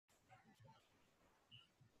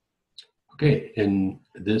Okay, in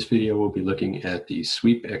this video, we'll be looking at the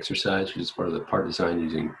sweep exercise, which is part of the part design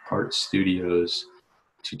using Part Studio's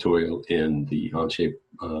tutorial in the OnShape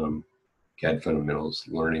CAD Fundamentals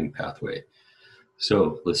Learning Pathway.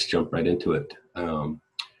 So let's jump right into it.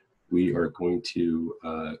 We are going to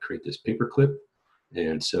create this paperclip.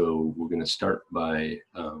 And so we're going to start by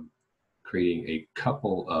creating a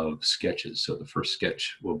couple of sketches. So the first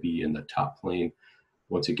sketch will be in the top plane.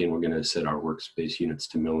 Once again, we're going to set our workspace units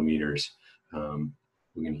to millimeters.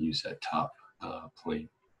 We're going to use that top plane.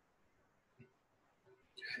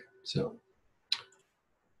 Okay, so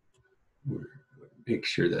make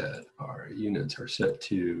sure that our units are set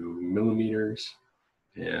to millimeters,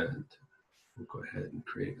 and we'll go ahead and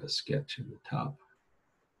create a sketch in the top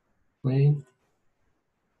plane.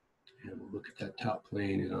 And we'll look at that top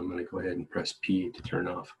plane, and I'm going to go ahead and press P to turn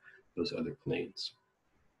off those other planes.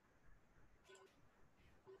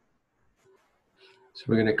 So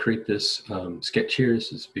we're going to create this sketch here.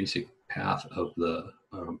 This is basic path of the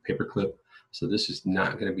paperclip. So this is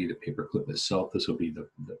not going to be the paperclip itself. This will be the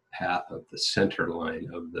path of the center line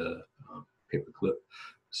of the paperclip.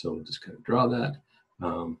 So we'll just kind of draw that.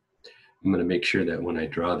 I'm going to make sure that when I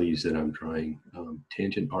draw these that I'm drawing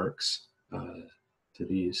tangent arcs to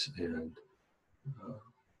these. And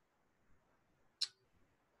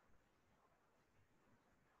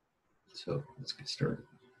so let's get started.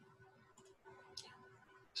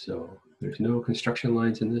 So there's no construction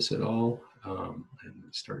lines in this at all. I'm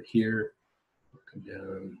going to start here, come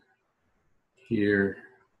down here,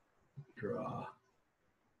 draw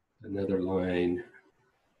another line.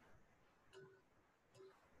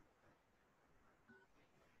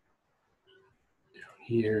 Down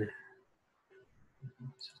here.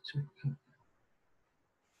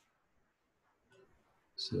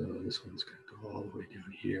 So this one's going to go all the way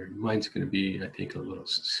down here. Mine's going to be, I think, a little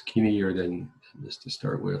skinnier than this to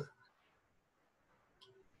start with.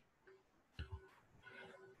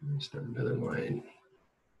 Start another line.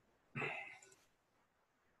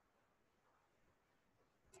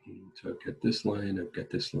 So I've got this line, I've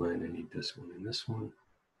got this line, I need this one and this one.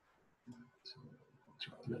 So I'll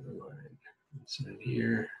draw another line inside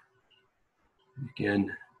here.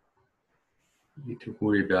 Again, you need to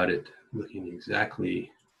worry about it looking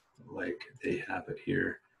exactly like they have it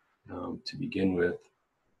here to begin with.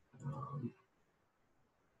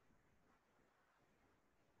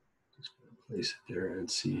 Just going to place it there and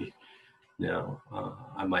see. Now,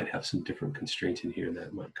 I might have some different constraints in here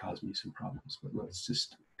that might cause me some problems, but let's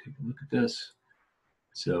just take a look at this.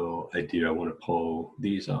 So I want to pull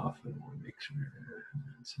these off, and I want to make sure.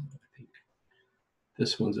 So I think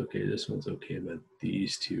this one's okay, but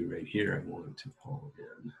these two right here, I want to pull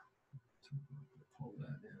in. So pull that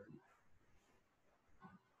in.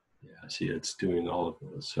 Yeah, see, it's doing all of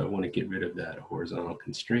those. So I want to get rid of that horizontal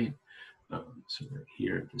constraint. So right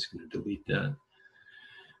here, I'm just going to delete that.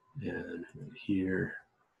 And right here,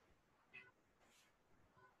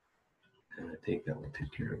 and I think that will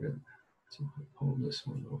take care of it. So I'll pull this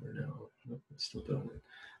one over now. Nope, it's still doing it.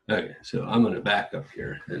 Okay, so I'm going to back up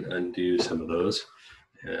here and undo some of those.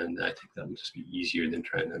 And I think that will just be easier than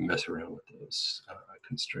trying to mess around with those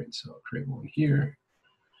constraints. So I'll create one here.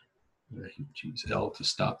 I can choose L to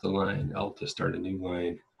stop the line, L to start a new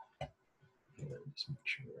line. And just make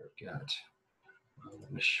sure I've got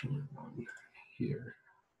a short one here.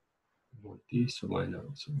 I want these to line up,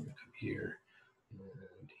 so I'm going to come here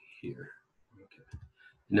and here. Okay.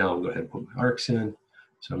 Now I'll go ahead and put my arcs in.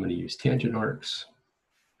 So I'm going to use tangent arcs.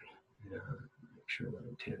 And make sure that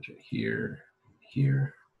I'm tangent here and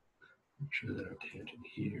here. Make sure that I'm tangent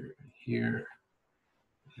here and here.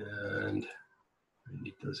 And I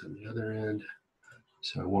need those on the other end.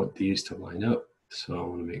 So I want these to line up. So I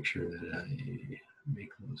want to make sure that I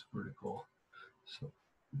make those vertical. So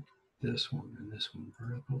this one and this one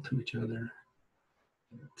vertical to each other.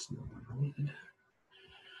 That's not what I wanted.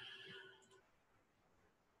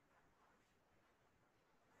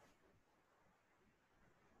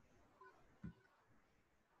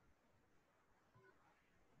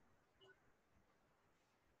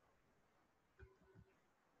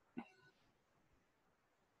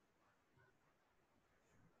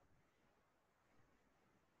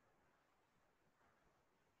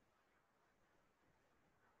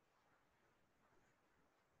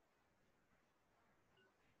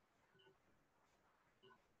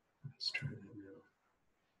 Let's try that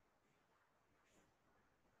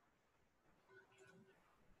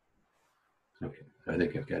now. Okay, I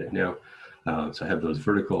think I've got it now. So I have those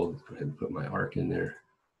vertical. Go ahead and put my arc in there.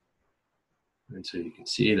 And so you can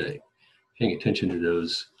see that paying attention to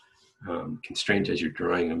those constraints as you're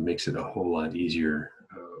drawing them makes it a whole lot easier.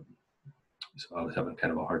 So I was having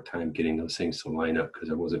kind of a hard time getting those things to line up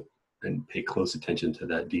because I didn't pay close attention to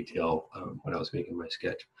that detail when I was making my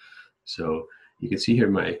sketch. So you can see here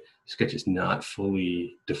my sketch is not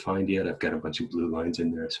fully defined yet. I've got a bunch of blue lines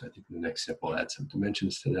in there. So I think the next step will add some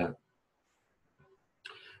dimensions to that.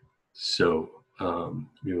 So we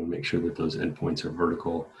want to make sure that those endpoints are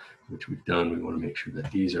vertical, which we've done. We want to make sure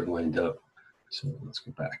that these are lined up. So let's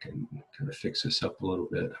go back and kind of fix this up a little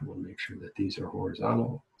bit. I want to make sure that these are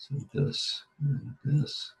horizontal. So this and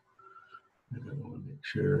this. And I want to make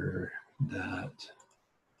sure that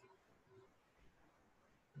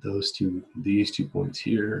these 2 points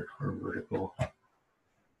here are vertical.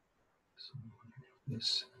 So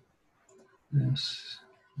this, it's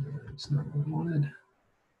not what I wanted.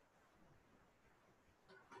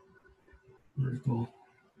 Vertical,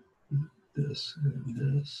 this and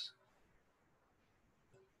this.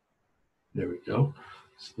 There we go.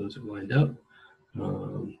 So those are lined up.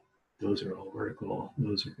 Those are all vertical.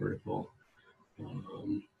 Those are vertical.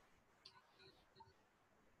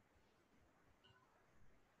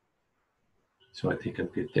 So I think I'm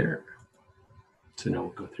good there. So now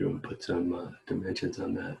we'll go through and put some dimensions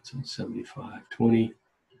on that. So 75, 20.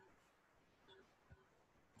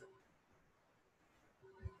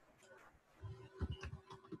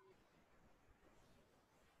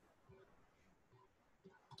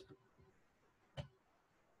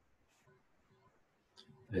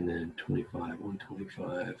 And then 25,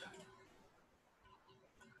 125.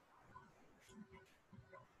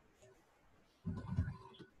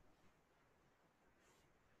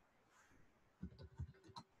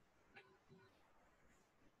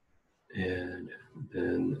 And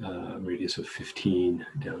then a radius of 15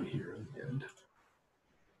 down here on the end.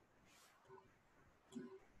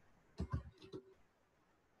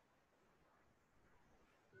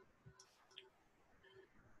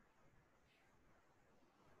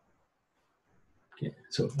 Okay,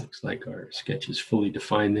 so it looks like our sketch is fully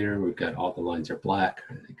defined there. We've got all the lines are black.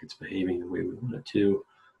 I think it's behaving the way we want it to.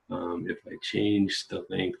 If I change the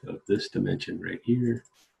length of this dimension right here,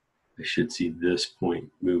 I should see this point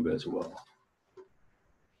move as well.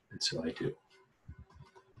 And so I do.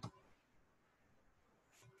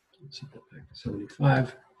 Set that back to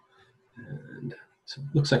 75. And so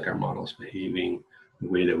it looks like our model is behaving the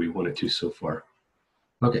way that we want it to so far.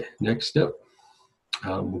 Okay, next step.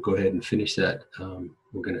 We'll go ahead and finish that.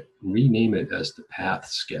 We're going to rename it as the path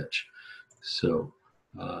sketch. So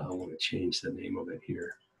I want to change the name of it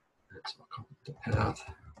here. So I'll call it the path.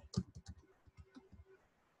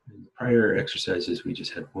 In the prior exercises, we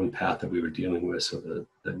just had one path that we were dealing with, so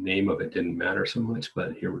the name of it didn't matter so much,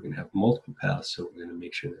 but here we're going to have multiple paths, so we're going to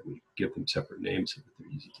make sure that we give them separate names so that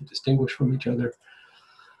they're easy to distinguish from each other.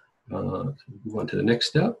 Move on to the next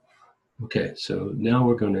step. Okay, so now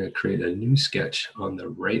we're going to create a new sketch on the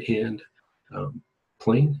right-hand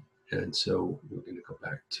plane, and so we're going to go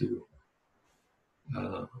back to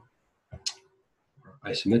our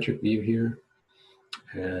isometric view here,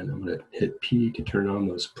 and I'm going to hit P to turn on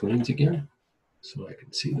those planes again so I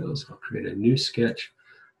can see those. I'll create a new sketch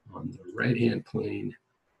on the right-hand plane,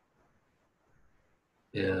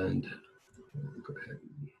 and go ahead.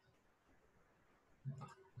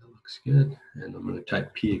 That looks good, and I'm going to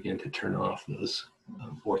type P again to turn off those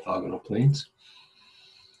orthogonal planes.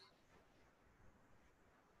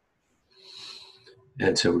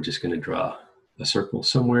 And so we're just going to draw a circle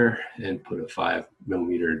somewhere and put a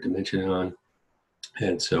 5mm dimension on.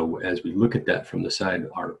 And so as we look at that from the side,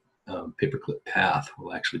 our paperclip path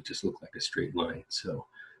will actually just look like a straight line. So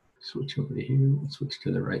switch over to here, we'll switch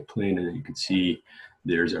to the right plane, and you can see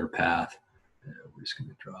there's our path. And we're just going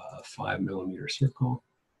to draw a 5mm circle.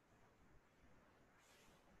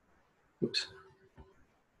 Oops.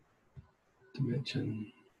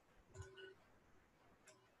 Dimension.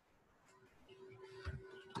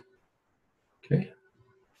 Okay.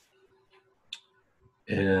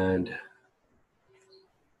 And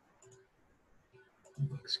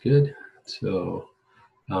looks good. So,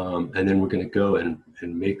 and then we're going to go and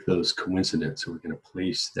make those coincident. So we're going to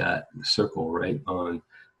place that circle right on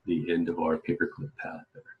the end of our paperclip path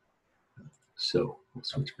there. So we'll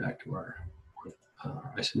switch back to our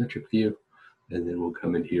isometric view, and then we'll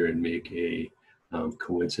come in here and make a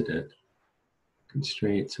coincident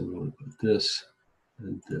constraint. So we want to put this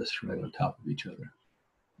and this right on top of each other.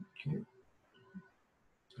 Okay.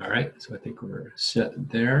 All right, so I think we're set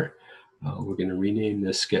there. We're going to rename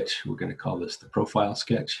this sketch. We're going to call this the profile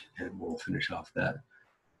sketch, and we'll finish off that.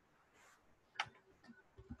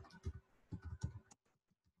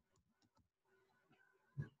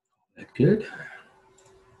 That good.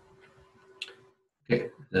 Okay,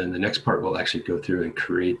 then the next part will actually go through and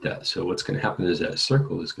create that. So what's going to happen is that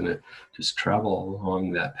circle is going to just travel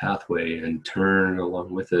along that pathway and turn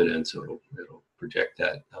along with it, and so it'll project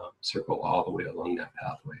that circle all the way along that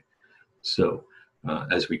pathway. So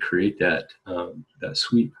as we create that that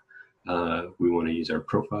sweep, we want to use our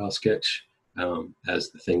profile sketch as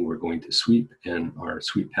the thing we're going to sweep, and our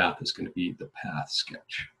sweep path is going to be the path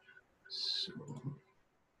sketch. So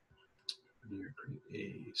I'm going to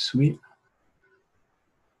create a sweep,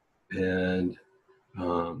 and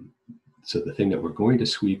so the thing that we're going to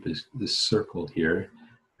sweep is this circle here,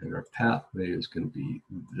 and our pathway is going to be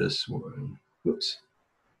this one. Whoops.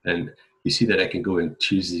 And you see that I can go and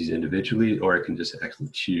choose these individually, or I can just actually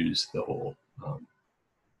choose the whole.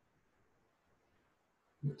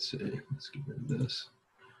 Let's see, let's get rid of this.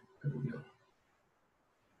 There we go.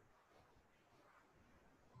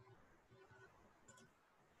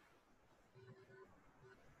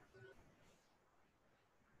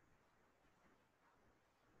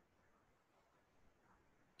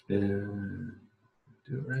 And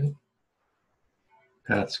do it right.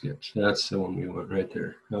 Path sketch, that's the one we want right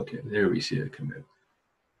there. Okay, there we see it come in.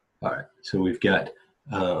 All right, so we've got,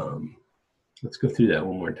 let's go through that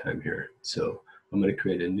one more time here. So I'm going to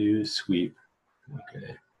create a new sweep.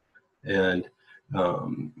 Okay, and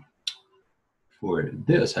for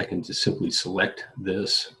this, I can just simply select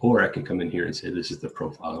this, or I can come in here and say, this is the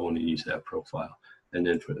profile. I want to use that profile. And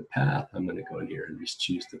then for the path, I'm going to go in here and just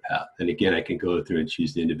choose the path. And again, I can go through and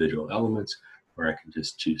choose the individual elements, or I can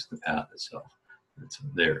just choose the path itself. And so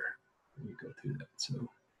there, we go through that. So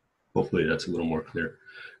hopefully that's a little more clear.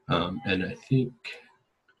 And I think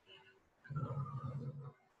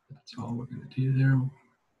that's all we're going to do there.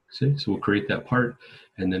 See? So we'll create that part,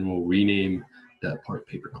 and then we'll rename that part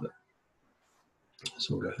paperclip.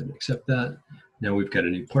 So we'll go ahead and accept that. Now we've got a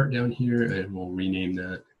new part down here, and we'll rename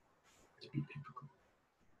that to be paperclip.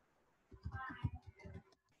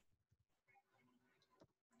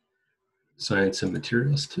 Assign some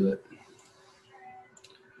materials to it.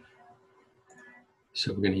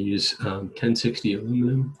 So we're going to use 1060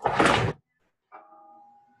 aluminum.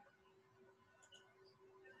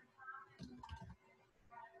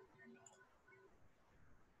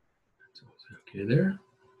 So okay there.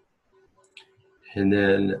 And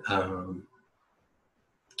then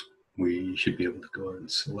we should be able to go and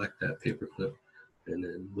select that paperclip and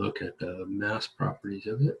then look at the mass properties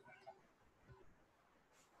of it.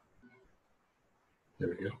 There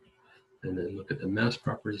we go. And then look at the mass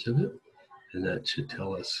properties of it. And that should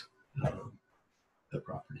tell us the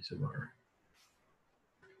properties of our.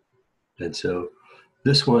 And so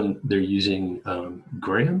this one, they're using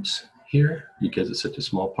grams here because it's such a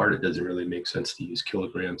small part. It doesn't really make sense to use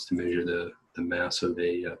kilograms to measure the mass of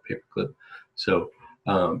a paperclip. So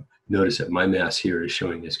notice that my mass here is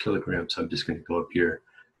showing as kilograms. So I'm just going to go up here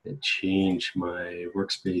and change my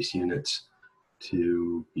workspace units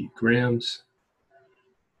to be grams.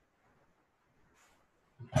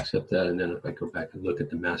 Accept that, and then if I go back and look at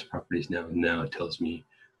the mass properties now it tells me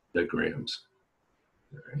the grams.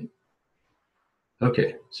 All right.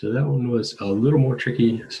 Okay, so that one was a little more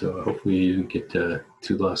tricky, so hopefully you didn't get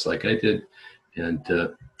too lost like I did, and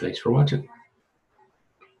thanks for watching.